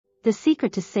The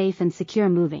secret to safe and secure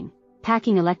moving.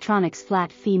 Packing Electronics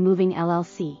Flat Fee Moving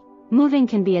LLC. Moving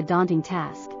can be a daunting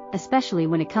task, especially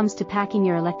when it comes to packing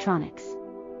your electronics.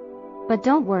 But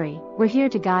don't worry, we're here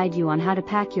to guide you on how to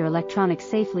pack your electronics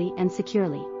safely and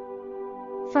securely.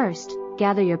 First,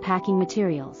 gather your packing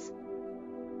materials.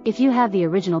 If you have the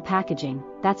original packaging,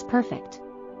 that's perfect.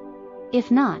 If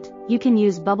not, you can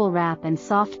use bubble wrap and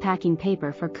soft packing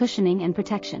paper for cushioning and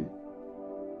protection.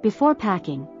 Before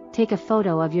packing, take a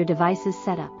photo of your device's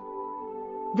setup.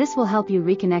 This will help you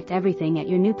reconnect everything at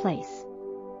your new place.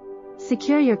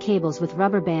 Secure your cables with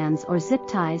rubber bands or zip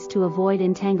ties to avoid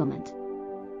entanglement.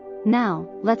 Now,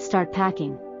 let's start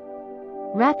packing.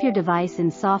 Wrap your device in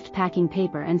soft packing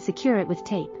paper and secure it with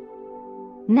tape.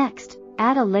 Next,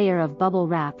 add a layer of bubble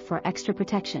wrap for extra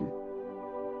protection.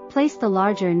 Place the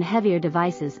larger and heavier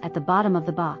devices at the bottom of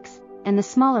the box, and the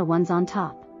smaller ones on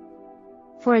top.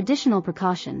 For additional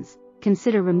precautions,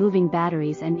 consider removing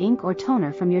batteries and ink or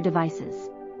toner from your devices.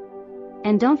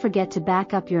 And don't forget to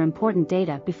back up your important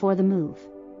data before the move.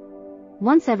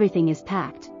 Once everything is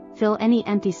packed, fill any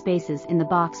empty spaces in the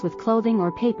box with clothing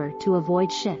or paper to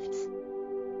avoid shifts.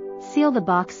 Seal the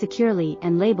box securely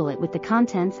and label it with the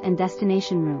contents and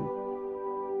destination room.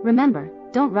 Remember,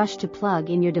 don't rush to plug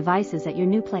in your devices at your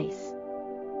new place.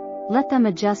 Let them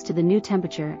adjust to the new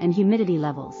temperature and humidity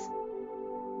levels.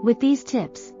 With these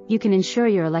tips, you can ensure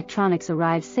your electronics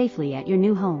arrive safely at your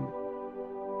new home.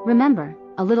 Remember,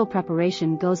 a little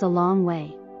preparation goes a long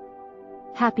way.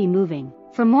 Happy moving!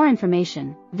 For more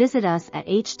information, visit us at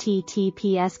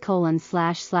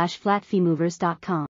https://flatfeemovers.com.